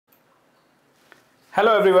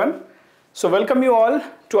Hello everyone. So welcome you all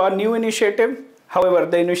to our new initiative. However,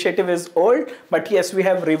 the initiative is old, but yes, we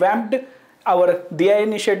have revamped our DIA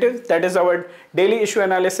initiative. That is our daily issue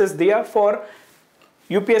analysis DIA for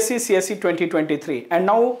UPSC CSE 2023. And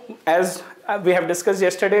now, as we have discussed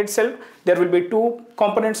yesterday itself, there will be two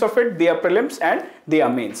components of it, DIA prelims and DIA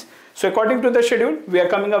mains. So according to the schedule, we are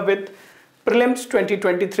coming up with prelims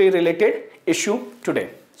 2023 related issue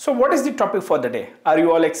today. So what is the topic for the day? Are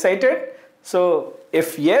you all excited? So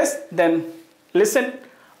if yes, then listen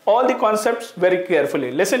all the concepts very carefully.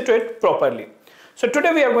 Listen to it properly. So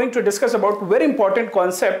today we are going to discuss about very important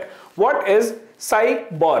concept. What is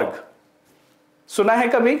cyborg? सुना है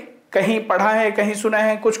कभी? कहीं पढ़ा है, कहीं सुना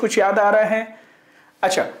है, कुछ याद आ रहा है?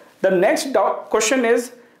 अच्छा, the next question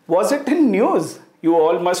is, was it in news? You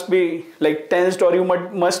all must be like tensed or you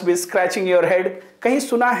must be scratching your head. कहीं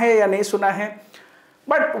सुना है या नहीं सुना है?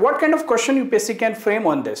 But what kind of question UPSC can frame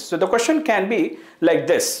on this? So the question can be like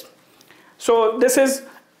this. So this is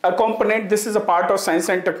a component, this is a part of science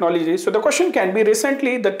and technology. So the question can be,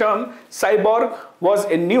 recently the term cyborg was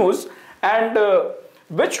in news, and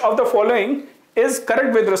which of the following is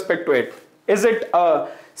correct with respect to it? Is it a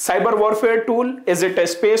cyber warfare tool? Is it a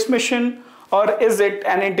space mission? Or is it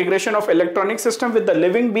an integration of electronic system with the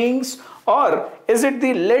living beings? Or is it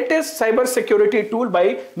the latest cyber security tool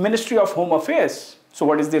by Ministry of Home Affairs? So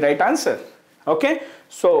what is the right answer? Okay,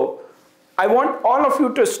 so I want all of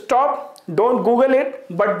you to stop, don't Google it,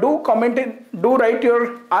 but do comment it, do write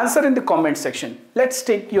your answer in the comment section. Let's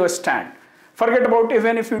take your stand. Forget about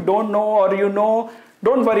even if you don't know or you know,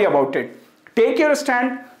 don't worry about it. Take your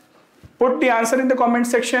stand, put the answer in the comment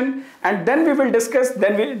section, and then we will discuss,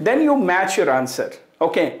 then you match your answer.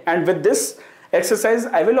 Okay, and with this exercise,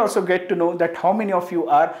 I will also get to know that how many of you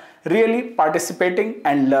are really participating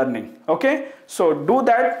and learning. Okay, so do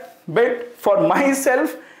that bit for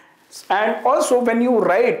myself. And also when you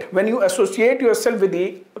write, when you associate yourself with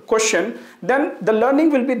the question, then the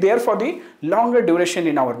learning will be there for the longer duration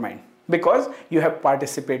in our mind, because you have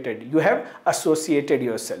participated, you have associated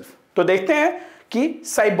yourself. तो देखते हैं कि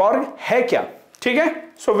cyborg है क्या, ठीक है?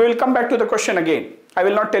 So we will come back to the question again. I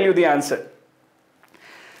will not tell you the answer.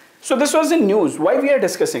 So this was in news. Why we are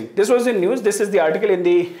discussing? This was in news. This is the article in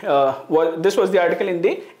the this was the article in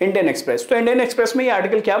the Indian Express. तो Indian Express में ये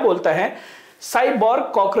article क्या बोलता है?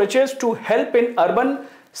 Cyborg cockroaches to help in urban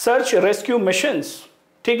search rescue missions.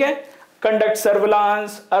 ठीक है? Conduct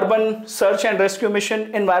surveillance, urban search and rescue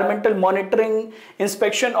mission, environmental monitoring,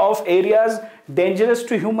 inspection of areas dangerous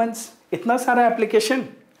to humans. इतना सारा application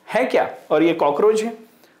है क्या? और ये cockroach है.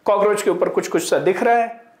 Cockroach के ऊपर कुछ सा दिख रहा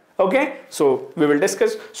है. Okay, so we will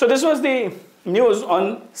discuss. So this was the news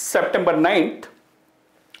on September 9th.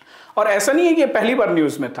 और ऐसा नहीं है कि ये पहली बार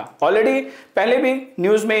न्यूज़ में था. ऑलरेडी पहले भी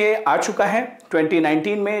न्यूज़ में ये आ चुका है.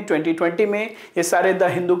 2019 में, 2020 में ये सारे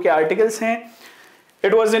द हिंदू के आर्टिकल्स हैं.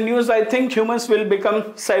 It was in news, I think humans will become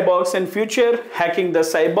cyborgs in future, hacking the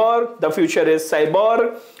cyborg, the future is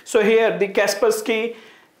cyborg. So here the Kaspersky,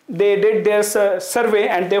 they did their survey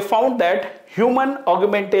and they found that human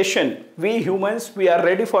augmentation, we humans, we are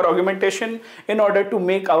ready for augmentation in order to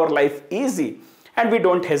make our life easy and we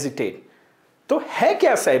don't hesitate. तो है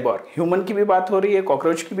क्या cyborg? Human की भी बात हो रही है,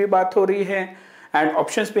 cockroach की भी बात हो रही है, and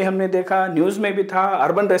options पे हमने देखा, news में भी था,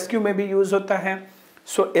 urban rescue में भी use होता है.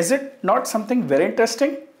 So is it not something very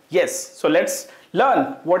interesting? Yes. So let's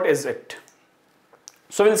learn what is it.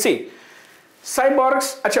 So we'll see.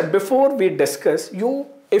 Cyborgs, acha, before we discuss,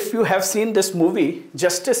 if you have seen this movie,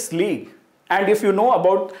 Justice League, and if you know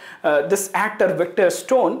about this actor, Victor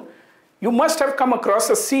Stone, you must have come across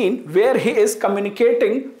a scene where he is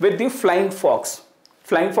communicating with the flying fox.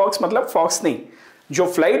 Flying fox मतलब fox नहीं. जो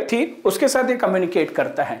flight थी, उसके साथ ये communicate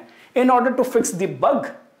करता है. In order to fix the bug,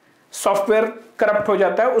 software corrupt हो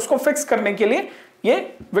जाता है, उसको फिक्स करने के लिए ये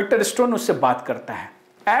विक्टर स्टोन उससे बात करता है.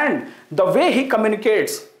 And the way he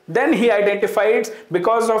communicates, then he identified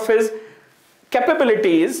because of his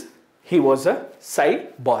capabilities he was a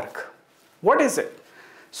cyborg. What is it?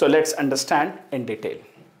 So let's understand in detail.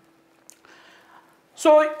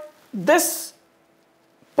 So this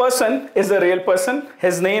person is a real person.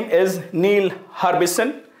 His name is Neil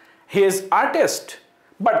Harbison. He is artist,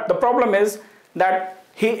 but the problem is that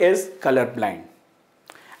he is colorblind.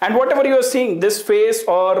 And whatever you are seeing, this face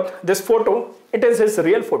or this photo, it is his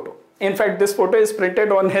real photo. In fact, this photo is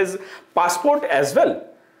printed on his passport as well.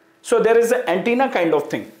 So there is an antenna kind of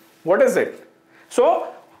thing. What is it? So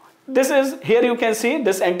this is, here you can see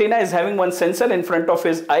this antenna is having one sensor in front of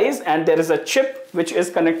his eyes, and there is a chip which is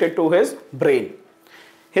connected to his brain.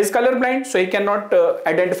 He is colorblind, so he cannot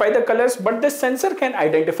identify the colors, but this sensor can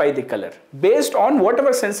identify the color. Based on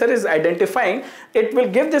whatever sensor is identifying, it will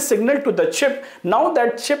give the signal to the chip. Now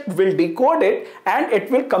that chip will decode it and it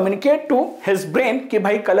will communicate to his brain कि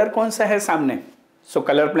भाई color कौन सा है सामने. So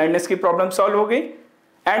color blindness की problem solve हो गई.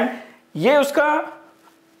 And ये उसका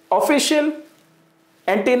official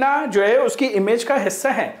एंटीना जो है उसकी इमेज का हिस्सा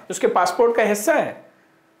है, उसके पासपोर्ट का हिस्सा है.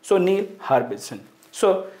 सो नील हार्बिसन.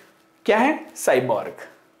 सो क्या है? Cyborg.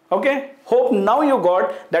 Okay, hope now you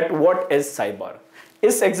got that what is cyborg.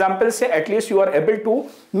 इस एग्जांपल से at least you are able to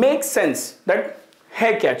make sense that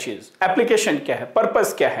है क्या चीज, एप्लीकेशन क्या है,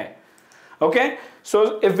 पर्पस क्या है. Okay, so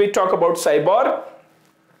if we talk about cyborg,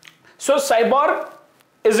 so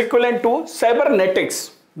cyborg is equivalent to cybernetics.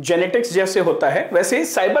 Genetics जैसे होता है वैसे ही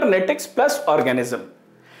cybernetics plus organism.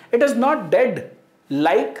 It is not dead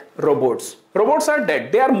like robots. Robots are dead.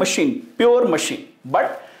 They are machine, pure machine.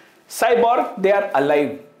 But cyborg, they are alive.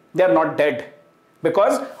 They are not dead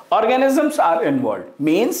because organisms are involved.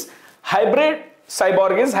 Means hybrid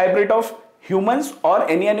cyborg is hybrid of humans or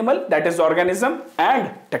any animal, that is organism,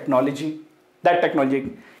 and technology. That technology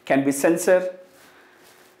can be sensor,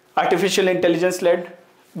 artificial intelligence led.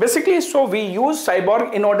 Basically, so we use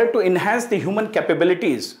cyborg in order to enhance the human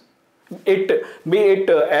capabilities.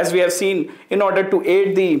 As we have seen, in order to aid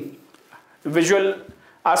the visual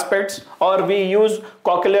aspects, or we use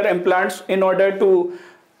cochlear implants in order to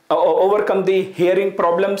overcome the hearing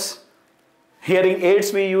problems, hearing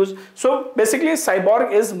aids we use. So basically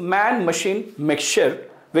cyborg is man machine mixture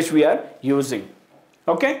which we are using.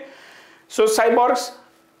 Okay, so cyborgs,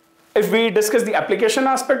 if we discuss the application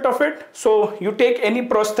aspect of it, so you take any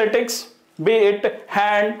prosthetics, be it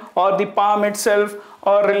hand or the palm itself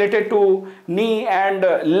or related to knee and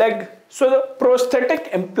leg. So the prosthetic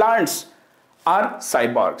implants are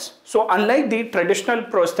cyborgs. So unlike the traditional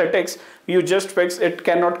prosthetics, you just fix it,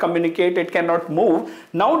 cannot communicate, it cannot move.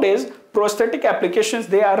 Nowadays, prosthetic applications,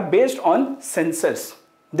 they are based on sensors.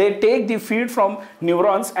 They take the feed from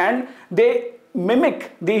neurons and they mimic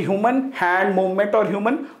the human hand movement or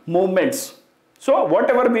human movements. So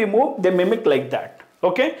whatever we move, they mimic like that.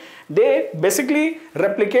 Okay, they basically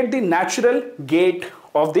replicate the natural gait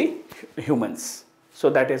of the humans. So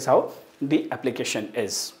that is how the application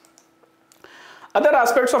is. Other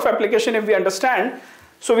aspects of application, if we understand,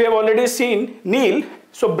 so we have already seen Neil.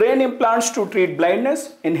 So brain implants to treat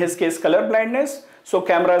blindness, in his case color blindness. So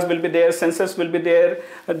cameras will be there, sensors will be there,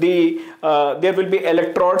 there will be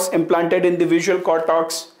electrodes implanted in the visual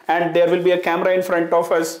cortex, and there will be a camera in front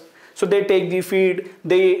of us. So they take the feed,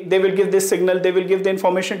 they will give this signal, they will give the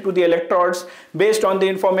information to the electrodes. Based on the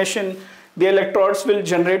information, the electrodes will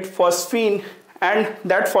generate phosphine, and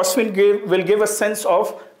that phosphine will give a sense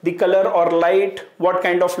of the color or light, what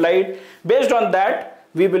kind of light. Based on that,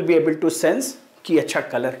 we will be able to sense कि अच्छा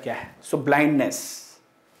color क्या है. So blindness,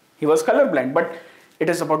 he was colorblind, but it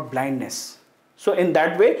is about blindness. So in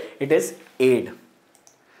that way, it is aid.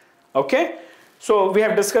 Okay, so we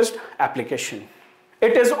have discussed application.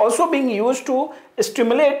 It is also being used to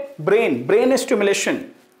stimulate brain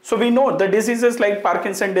stimulation. So we know the diseases like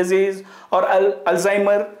Parkinson disease or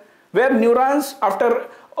Alzheimer, where neurons after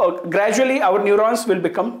gradually our neurons will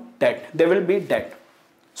become dead. They will be dead.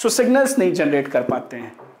 So signals नहीं generate कर पाते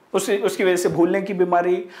हैं. उसकी वजह से भूलने की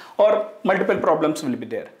बीमारी और multiple problems will be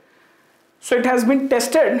there. So it has been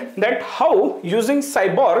tested that how using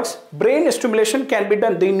cyborgs brain stimulation can be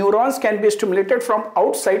done. The neurons can be stimulated from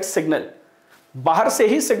outside signal. बाहर से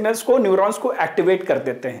ही सिग्नल्स को न्यूरॉन्स को एक्टिवेट कर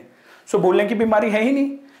देते हैं. सो भूलने की बीमारी है ही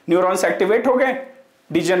नहीं, न्यूरॉन्स एक्टिवेट हो गए,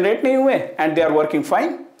 डिजेनरेट नहीं हुए, and they are working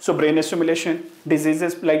fine. So brain stimulation,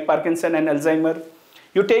 diseases like Parkinson and Alzheimer.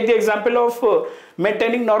 You take the example of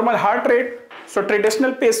maintaining normal heart rate. So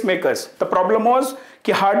traditional pace makers, the problem was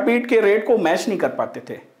कि heart beat के rate को match नहीं कर पाते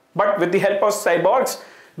थे, but with the help of cyborgs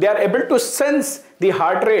they are able to sense the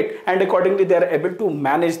heart rate and accordingly they are able to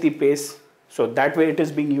manage the pace. So that way it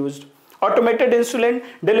is being used. Automated insulin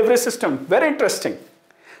delivery system, very interesting.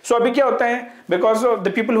 So अभी क्या होता है, because of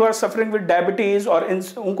the people who are suffering with diabetes और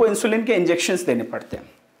उनको insulin के injections देने पड़ते हैं,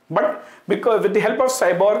 but because with the help of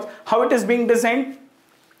cyborg, how it is being designed,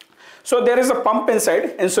 so there is a pump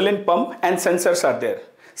inside, insulin pump, and sensors are there.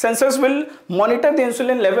 Sensors will monitor the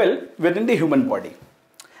insulin level within the human body.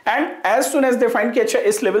 And as soon as they find कि अच्छा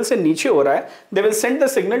इस level से नीचे हो रहा है, they will send the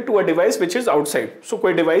signal to a device which is outside. So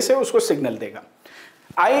कोई device है उसको signal देगा.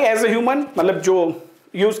 I as a human, मतलब जो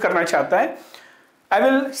use करना चाहता है, I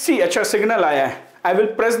will see अच्छा signal आया है. I will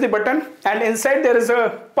press the button and inside there is a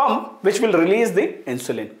pump which will release the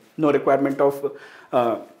insulin. No requirement of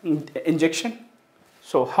injection.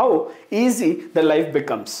 So how easy the life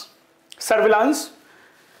becomes. Surveillance.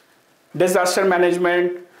 Disaster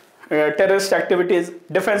management, terrorist activities,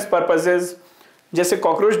 defence purposes, जैसे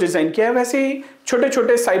cockroach design किया है वैसे ही छोटे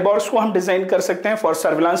छोटे cyborgs को हम design कर सकते हैं for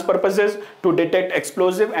surveillance purposes, to detect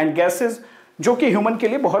explosive and gases, जो कि ह्यूमन के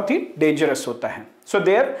लिए बहुत ही डेंजरस होता है. So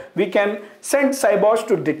there we can send cyborgs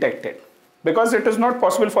to detect it, because it is not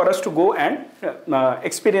possible for us to go and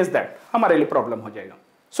experience that, हमारे लिए problem हो जाएगा.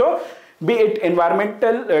 सो be it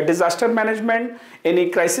environmental disaster management, any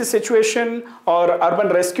crisis situation or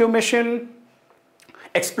urban rescue mission,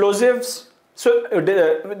 explosives, so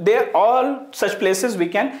they are all such places we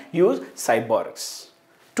can use cyborgs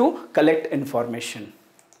to collect information.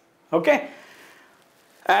 Okay,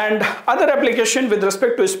 and other application with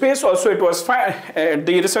respect to space also, it was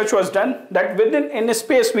the research was done that within in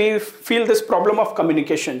space we feel this problem of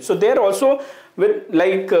communication. So there also with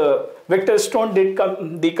like Victor Stone did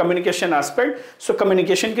the communication aspect, so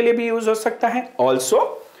communication के लिए भी use हो सकता है. Also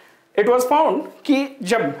it was found कि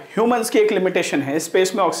जब humans की एक limitation है,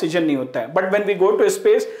 space में oxygen नहीं होता है, but when we go to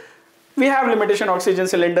space we have limitation,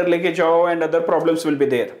 oxygen cylinder लेके जाओ and other problems will be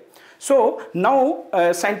there. So now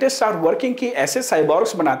scientists are working कि ऐसे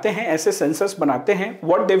cyborgs बनाते हैं, ऐसे sensors बनाते हैं,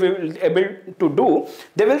 what they will able to do,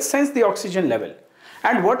 they will sense the oxygen level.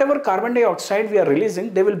 And whatever carbon dioxide we are releasing,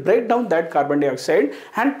 they will break down that carbon dioxide,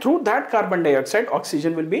 and through that carbon dioxide,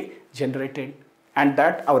 oxygen will be generated, and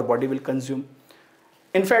that our body will consume.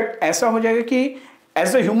 In fact, ऐसा हो जाएगा कि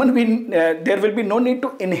as a human being, there will be no need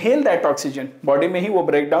to inhale that oxygen. Body में ही वो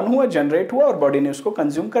breakdown हुआ, generate हुआ, और body ने उसको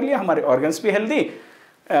consume कर लिया. हमारे organs भी healthy,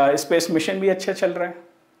 space mission भी अच्छा चल रहा है.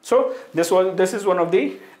 So this is one of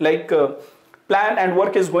the like plan and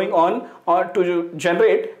work is going on to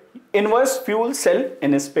generate inverse fuel cell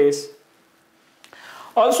in space.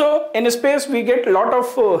 Also in space we get a lot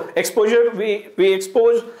of exposure, we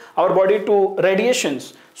expose our body to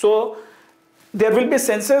radiations. So there will be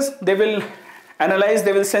sensors, they will analyze,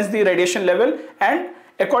 they will sense the radiation level, and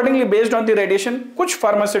accordingly based on the radiation kuch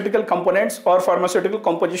pharmaceutical components or pharmaceutical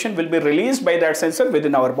composition will be released by that sensor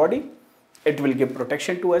within our body. It will give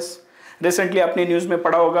protection to us. Recently आपने news में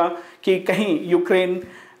पढ़ा होगा कि कहीं Ukraine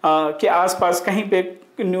के आसपास कहीं पे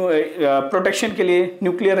प्रोटेक्शन के लिए,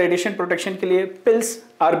 न्यूक्लियर रेडिएशन प्रोटेक्शन के लिए pills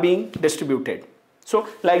are being distributed. So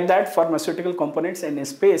like that pharmaceutical components in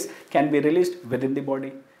space can be released with in the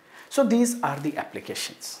body. So these are the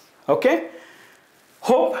applications. Okay,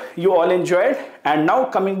 hope you all enjoyed. And now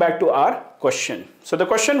coming back to our question. So the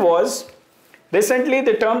question was, recently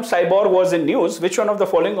the term cyborg was in news. Which one of the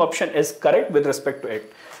following option is correct with respect to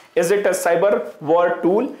it? Is it a cyber war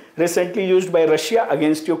tool recently used by Russia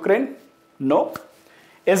against Ukraine? No.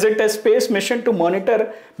 Is it a space mission to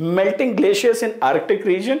monitor melting glaciers in Arctic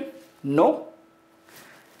region? No.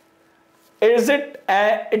 Is it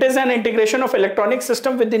is an integration of electronic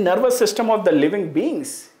system with the nervous system of the living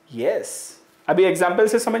beings? Yes. अभी example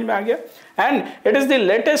से समझ में आ गया. And it is the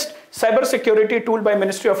latest cyber security tool by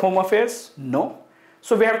Ministry of Home Affairs? No.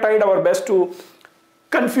 So we have tried our best to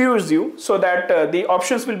confuse you so that the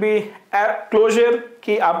options will be closure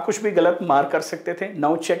कि आप कुछ भी गलत मार कर सकते थे.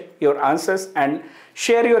 Now check your answers and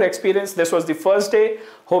share your experience. This was the first day.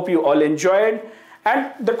 Hope you all enjoyed.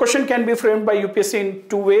 And the question can be framed by UPSC in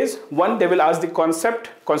two ways. One, they will ask the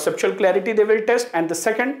conceptual clarity they will test, and the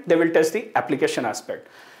second, they will test the application aspect.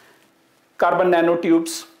 Carbon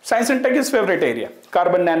nanotubes, science and tech is favorite area.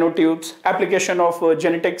 Carbon nanotubes, application of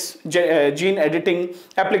genetics, gene editing,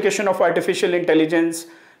 application of artificial intelligence.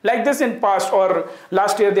 Like this in past or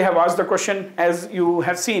last year they have asked the question, as you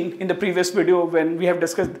have seen in the previous video when we have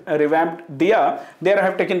discussed revamped DIA. There I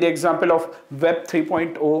have taken the example of Web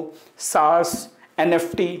 3.0, SaaS,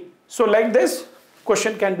 NFT. So like this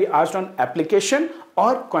question can be asked on application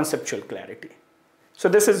or conceptual clarity. So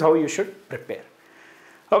this is how you should prepare.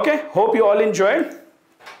 Okay, hope you all enjoyed.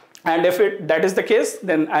 And if that is the case,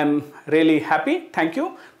 then I'm really happy. Thank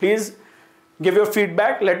you. Please give your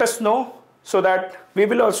feedback. Let us know so that we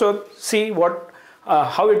will also see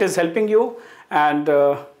how it is helping you. And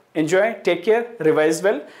enjoy, take care, revise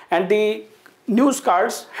well. And the news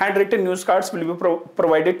cards, handwritten news cards will be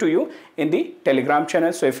provided to you in the Telegram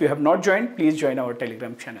channel. So if you have not joined, please join our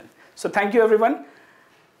Telegram channel. So thank you everyone.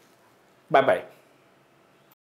 Bye-bye.